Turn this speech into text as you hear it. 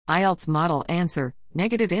IELTS Model Answer: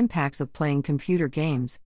 Negative Impacts of Playing Computer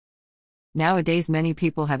Games. Nowadays, many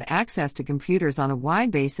people have access to computers on a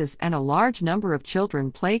wide basis, and a large number of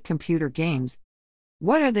children play computer games.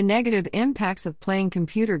 What are the negative impacts of playing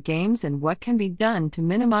computer games, and what can be done to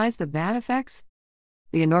minimize the bad effects?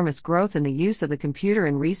 The enormous growth in the use of the computer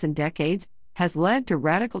in recent decades has led to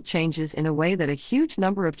radical changes in a way that a huge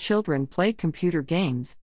number of children play computer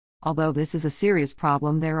games. Although this is a serious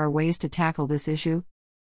problem, there are ways to tackle this issue.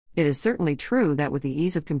 It is certainly true that with the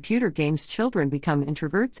ease of computer games, children become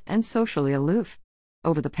introverts and socially aloof.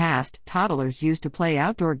 Over the past, toddlers used to play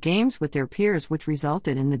outdoor games with their peers, which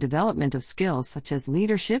resulted in the development of skills such as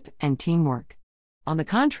leadership and teamwork. On the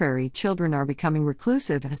contrary, children are becoming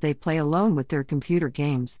reclusive as they play alone with their computer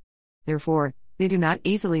games. Therefore, they do not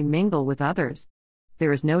easily mingle with others.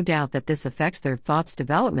 There is no doubt that this affects their thoughts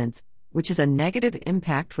developments, which is a negative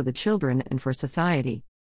impact for the children and for society.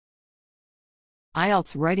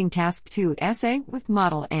 IELTS Writing Task 2 Essay with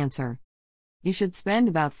Model Answer. You should spend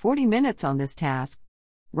about 40 minutes on this task.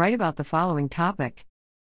 Write about the following topic.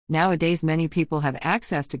 Nowadays, many people have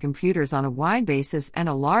access to computers on a wide basis, and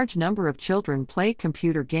a large number of children play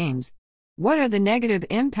computer games. What are the negative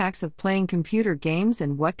impacts of playing computer games,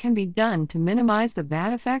 and what can be done to minimize the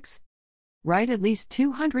bad effects? Write at least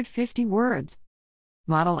 250 words.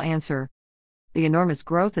 Model Answer. The enormous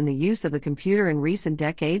growth in the use of the computer in recent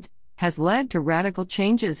decades has led to radical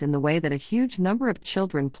changes in the way that a huge number of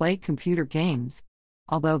children play computer games.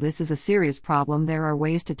 Although this is a serious problem, there are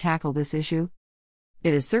ways to tackle this issue.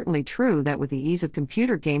 It is certainly true that with the ease of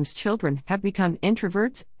computer games, children have become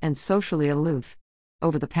introverts and socially aloof.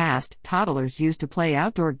 Over the past, toddlers used to play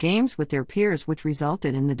outdoor games with their peers, which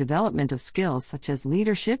resulted in the development of skills such as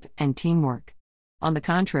leadership and teamwork. On the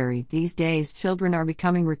contrary, these days, children are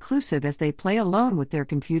becoming reclusive as they play alone with their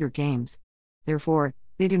computer games. Therefore,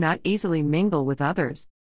 they do not easily mingle with others.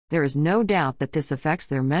 There is no doubt that this affects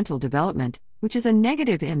their mental development, which is a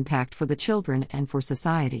negative impact for the children and for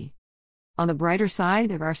society. On the brighter side,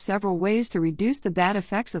 there are several ways to reduce the bad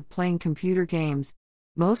effects of playing computer games.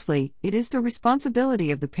 Mostly, it is the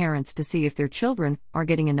responsibility of the parents to see if their children are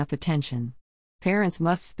getting enough attention. Parents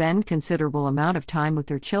must spend considerable amount of time with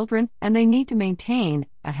their children, and they need to maintain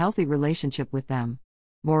a healthy relationship with them.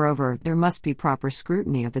 Moreover, there must be proper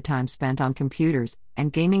scrutiny of the time spent on computers,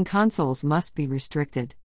 and gaming consoles must be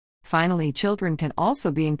restricted. Finally, children can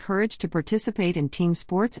also be encouraged to participate in team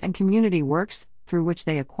sports and community works, through which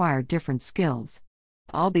they acquire different skills.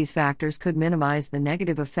 All these factors could minimize the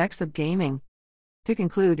negative effects of gaming. To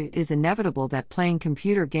conclude, it is inevitable that playing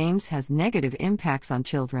computer games has negative impacts on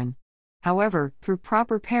children. However, through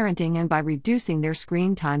proper parenting and by reducing their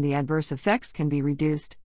screen time, the adverse effects can be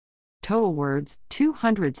reduced. Total words,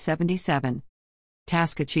 277.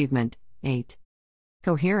 Task achievement, 8.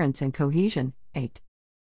 Coherence and cohesion, 8.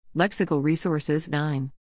 Lexical resources,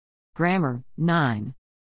 9. Grammar, 9.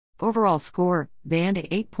 Overall score, band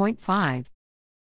 8.5.